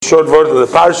short word of the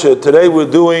Parsha. Today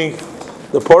we're doing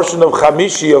the portion of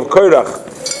Chamishi of Korach.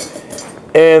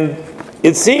 And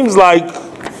it seems like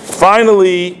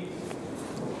finally,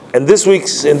 in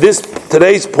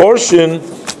today's portion,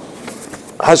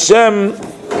 Hashem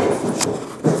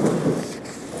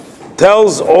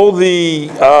tells all the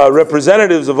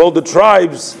representatives of all the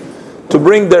tribes to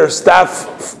bring their staff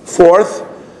forth,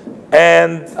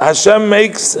 and Hashem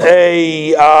makes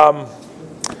a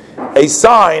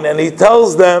sign, and he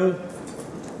tells them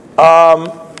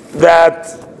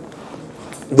that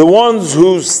the ones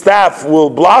whose staff will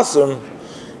blossom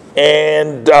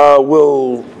and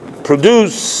will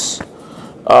produce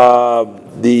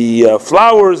the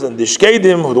flowers and the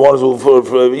shkedim, the ones who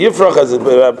Yifrach has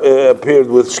appeared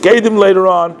with shkedim later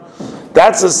on,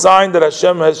 that's a sign that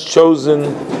Hashem has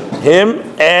chosen him.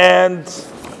 And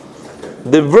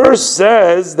the verse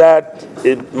says that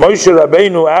Moshe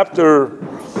Rabbeinu, after,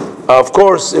 of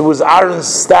course, it was Aaron's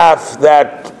staff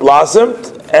that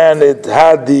blossomed, and it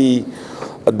had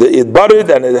it budded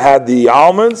and it had the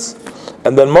almonds,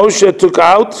 and then Moshe took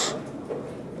out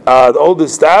all the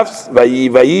staffs,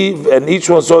 and each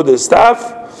one saw the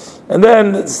staff, and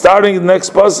then starting the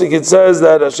next pasuk, it says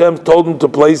that Hashem told him to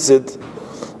place it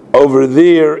over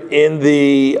there in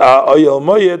the Oyel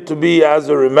Moed to be as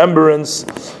a remembrance,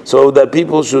 so that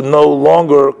people should no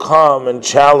longer come and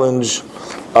challenge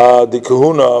the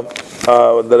kahuna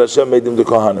that Hashem made them the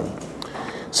kohanim.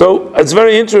 So it's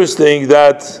very interesting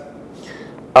that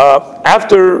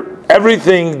after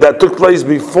everything that took place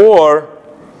before,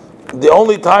 the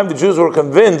only time the Jews were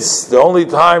convinced, the only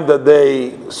time that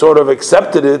they sort of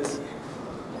accepted it,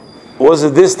 was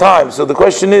at this time. So the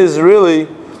question is really,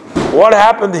 what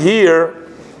happened here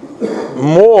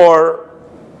more,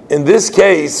 in this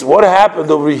case, what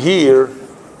happened over here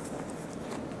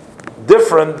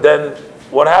different than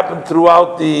what happened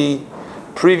throughout the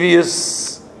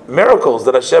previous miracles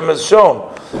that Hashem has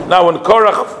shown? Now, when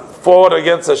Korach fought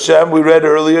against Hashem, we read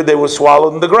earlier, they were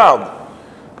swallowed in the ground.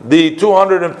 The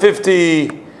 250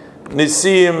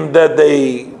 Nisim that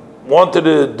they wanted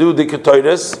to do the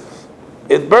Ketores,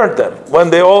 it burnt them. When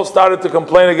they all started to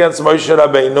complain against Moshe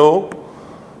Rabbeinu,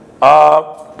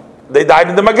 they died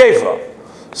in the Magefa.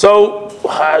 So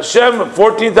Hashem,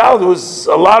 14,000, was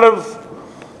a lot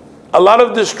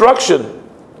of destruction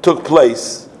took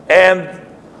place. And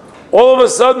all of a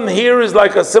sudden here is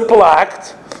like a simple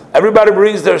act. Everybody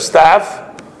brings their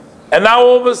staff, and now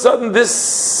all of a sudden this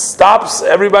stops.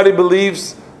 Everybody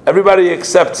believes, everybody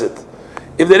accepts it.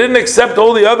 If they didn't accept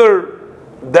all the other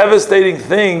devastating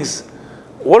things,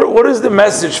 what is the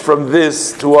message from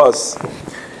this to us?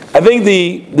 I think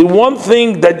the one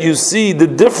thing that you see, the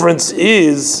difference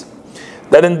is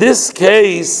that in this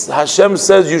case, Hashem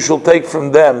says you shall take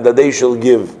from them, that they shall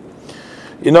give.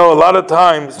 You know, a lot of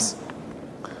times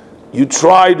you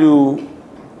try to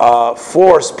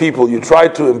force people, you try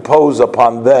to impose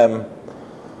upon them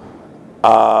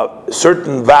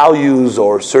certain values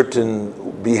or certain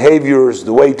behaviors,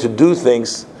 the way to do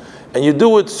things, and you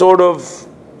do it sort of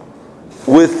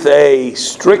with a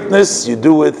strictness, you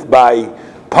do it by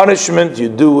punishment, you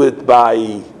do it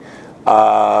by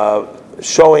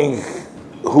showing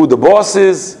who the boss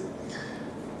is.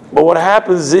 But what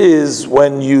happens is,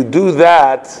 when you do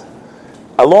that,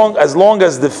 as long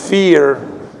as the fear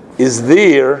is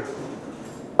there,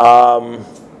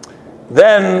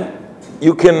 then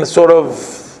you can sort of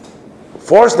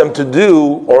force them to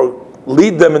do or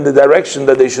lead them in the direction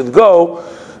that they should go,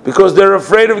 because they're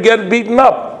afraid of getting beaten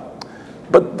up.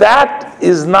 But that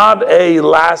is not a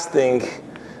lasting,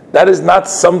 that is not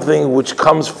something which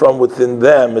comes from within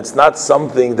them. It's not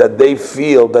something that they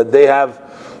feel, that they have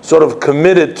sort of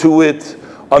committed to it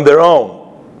on their own.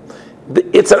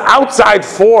 It's an outside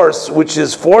force which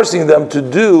is forcing them to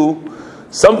do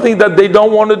something that they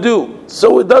don't want to do.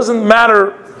 So it doesn't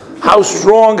matter how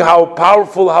strong, how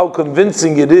powerful, how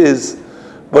convincing it is,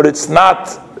 but it's not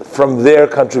from their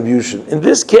contribution. In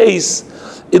this case,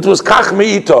 it was kach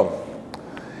me'itom.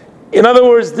 In other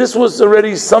words, this was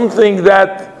already something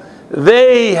that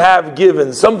they have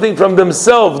given, something from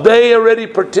themselves. They are already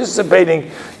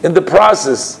participating in the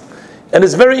process. And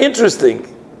it's very interesting.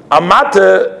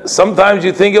 Amata, sometimes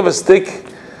you think of a stick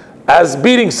as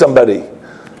beating somebody.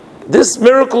 This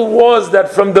miracle was that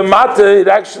from the mata it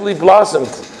actually blossomed.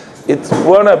 It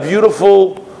won a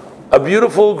beautiful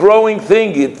growing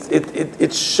thing.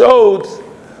 It showed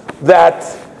that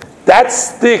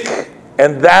stick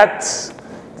and that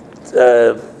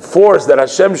force that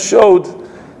Hashem showed,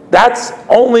 that's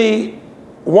only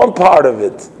one part of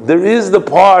it. There is the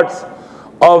part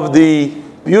of the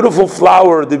beautiful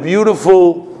flower, the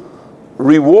beautiful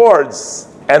rewards,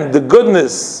 and the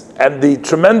goodness, and the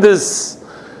tremendous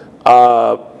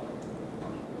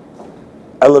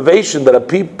elevation that a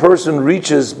person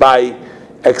reaches by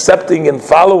accepting and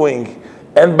following,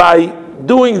 and by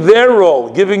doing their role,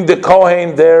 giving the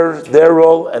Kohen their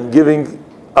role, and giving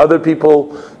other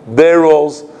people their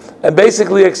roles, and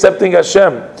basically accepting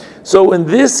Hashem. So in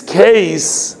this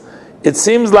case, it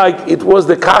seems like it was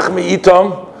the Kach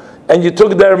Mi'itom, and you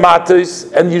took their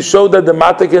matters, and you showed that the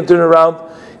matter can turn around.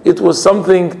 It was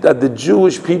something that the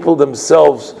Jewish people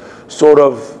themselves sort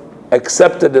of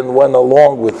accepted and went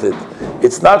along with it.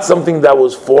 It's not something that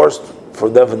was forced for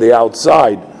them from the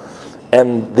outside.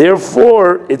 And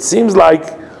therefore, it seems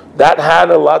like that had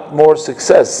a lot more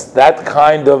success. That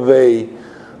kind of a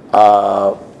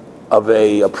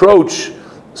approach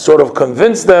sort of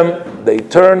convinced them. They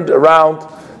turned around,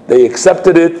 they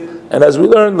accepted it, and as we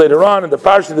learned later on in the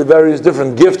parsha, the various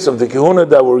different gifts of the Kehuna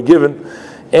that were given.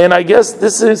 And I guess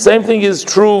same thing is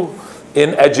true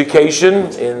in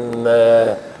education, in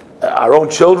our own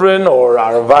children, or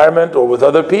our environment, or with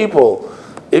other people.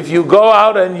 If you go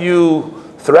out and you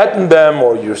threaten them,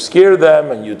 or you scare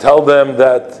them, and you tell them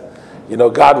that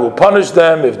God will punish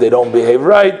them if they don't behave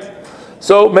right,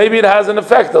 so maybe it has an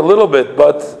effect a little bit,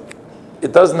 but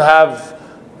it doesn't have.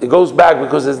 It goes back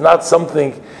because it's not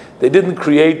something they didn't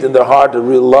create in their heart, a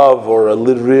real love or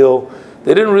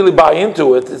they didn't really buy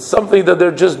into it. It's something that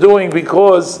they're just doing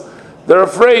because they're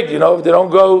afraid, if they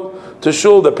don't go to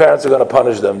shul, the parents are going to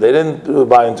punish them. They didn't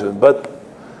buy into it. But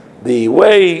the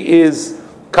way is,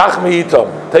 kach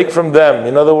mi'itom, take from them.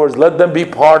 In other words, let them be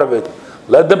part of it.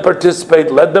 Let them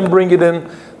participate. Let them bring it in.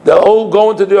 They'll all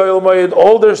go into the Ohel Moed.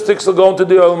 All their sticks will go into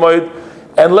the Ohel Moed.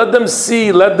 And let them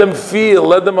see, let them feel,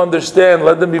 let them understand,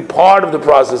 let them be part of the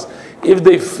process. If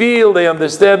they feel, they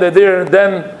understand, they're there,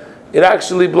 then it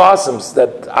actually blossoms.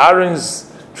 That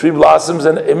Aaron's tree blossoms,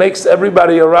 and it makes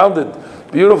everybody around it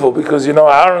beautiful, because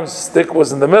Aaron's stick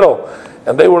was in the middle,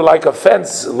 and they were like a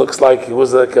fence. It looks like it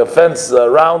was like a fence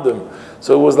around them.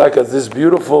 So it was like this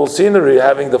beautiful scenery,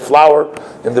 having the flower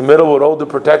in the middle with all the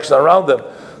protection around them.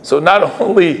 So not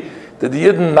only did the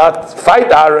Yidden not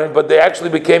fight Aaron, but they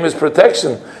actually became his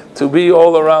protection to be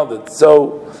all around it.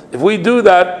 So if we do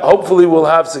that, hopefully we'll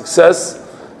have success.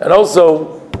 And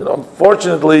also,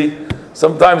 unfortunately,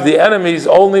 sometimes the enemies,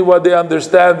 only what they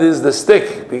understand is the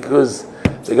stick, because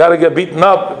they got to get beaten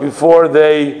up before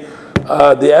the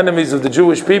enemies of the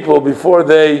Jewish people, before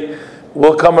they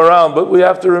will come around. But we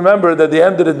have to remember that at the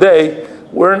end of the day,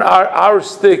 our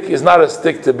stick is not a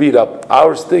stick to beat up.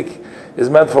 Our stick is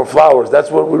meant for flowers.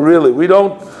 That's what we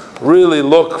don't really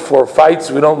look for fights.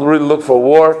 We don't really look for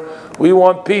war. We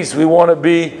want peace. We want to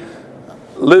be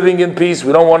living in peace.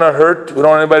 We don't want to hurt. We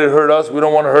don't want anybody to hurt us. We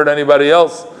don't want to hurt anybody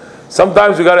else.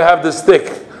 Sometimes we got to have the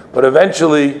stick, but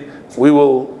eventually we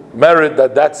will merit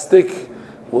that stick.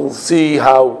 We'll see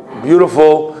how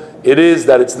beautiful it is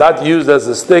that it's not used as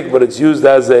a stick, but it's used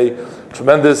as a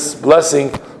tremendous blessing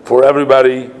for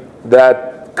everybody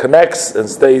that connects and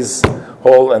stays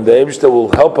whole. And the Eibishter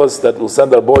will help us, that will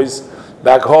send our boys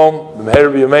back home.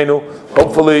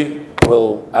 Hopefully,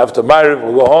 after Ma'ariv,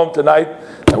 we'll go home tonight,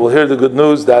 and we'll hear the good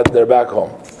news that they're back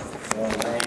home.